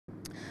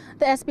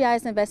The SBI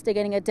is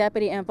investigating a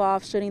deputy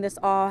involved shooting. This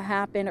all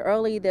happened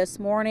early this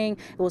morning.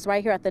 It was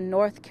right here at the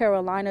North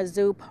Carolina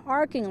Zoo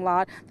parking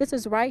lot. This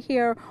is right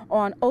here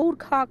on Old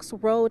Cox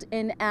Road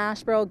in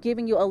Asheboro,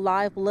 giving you a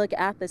live look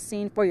at the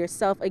scene for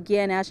yourself.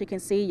 Again, as you can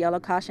see, yellow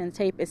caution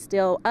tape is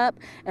still up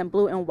and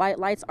blue and white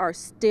lights are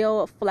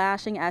still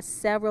flashing as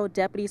several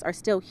deputies are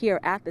still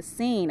here at the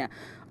scene.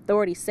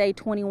 Authorities say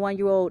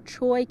 21-year-old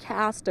Troy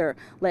Castor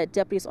led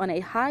deputies on a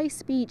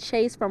high-speed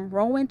chase from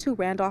Rowan to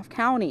Randolph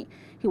County.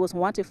 He was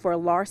wanted for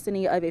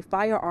larceny of a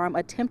firearm,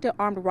 attempted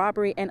armed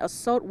robbery, and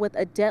assault with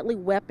a deadly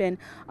weapon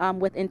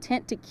with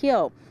intent to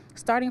kill.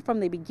 Starting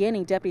from the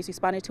beginning, deputies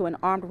responded to an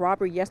armed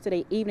robbery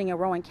yesterday evening in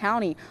Rowan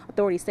County.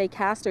 Authorities say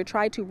Castor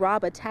tried to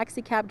rob a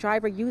taxi cab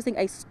driver using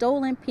a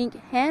stolen pink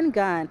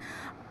handgun.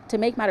 To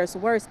make matters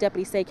worse,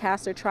 deputies say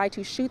Castor tried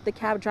to shoot the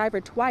cab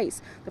driver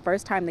twice. The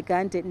first time, the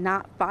gun did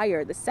not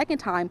fire. The second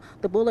time,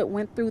 the bullet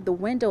went through the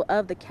window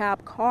of the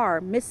cab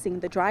car, missing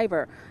the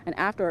driver. And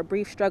after a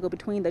brief struggle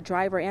between the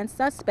driver and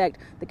suspect,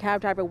 the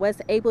cab driver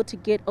was able to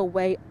get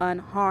away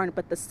unharmed.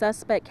 But the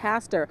suspect,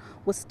 Castor,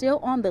 was still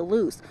on the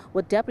loose.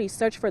 Well, deputies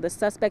searched for the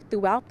suspect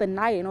throughout the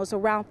night, and it was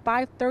around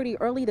 5:30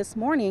 early this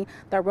morning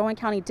that Rowan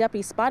County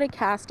deputies spotted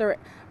Castor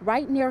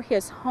right near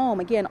his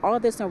home. Again, all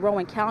of this in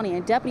Rowan County,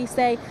 and deputies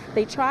say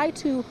they tried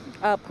to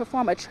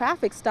perform a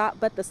traffic stop,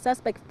 but the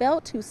suspect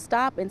failed to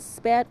stop and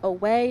sped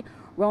away.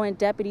 Rowan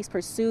deputies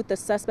pursued the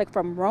suspect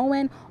from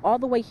Rowan all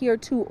the way here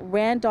to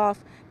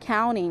Randolph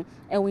County.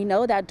 And we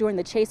know that during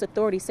the chase,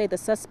 authorities say the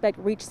suspect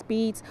reached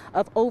speeds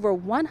of over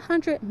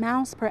 100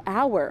 miles per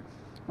hour.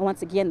 And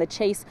once again, the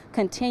chase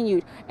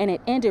continued, and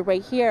it ended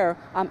right here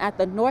at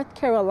the North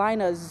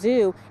Carolina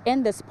Zoo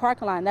in this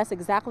parking lot. And that's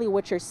exactly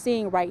what you're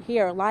seeing right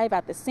here live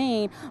at the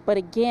scene. But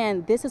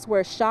again, this is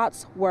where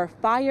shots were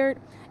fired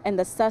and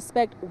the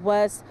suspect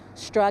was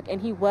struck,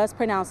 and he was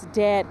pronounced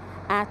dead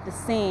at the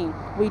scene.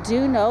 We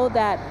do know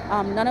that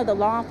none of the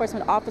law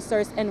enforcement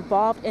officers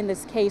involved in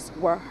this case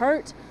were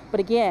hurt. But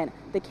again,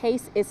 the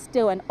case is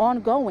still an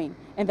ongoing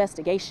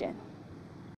investigation.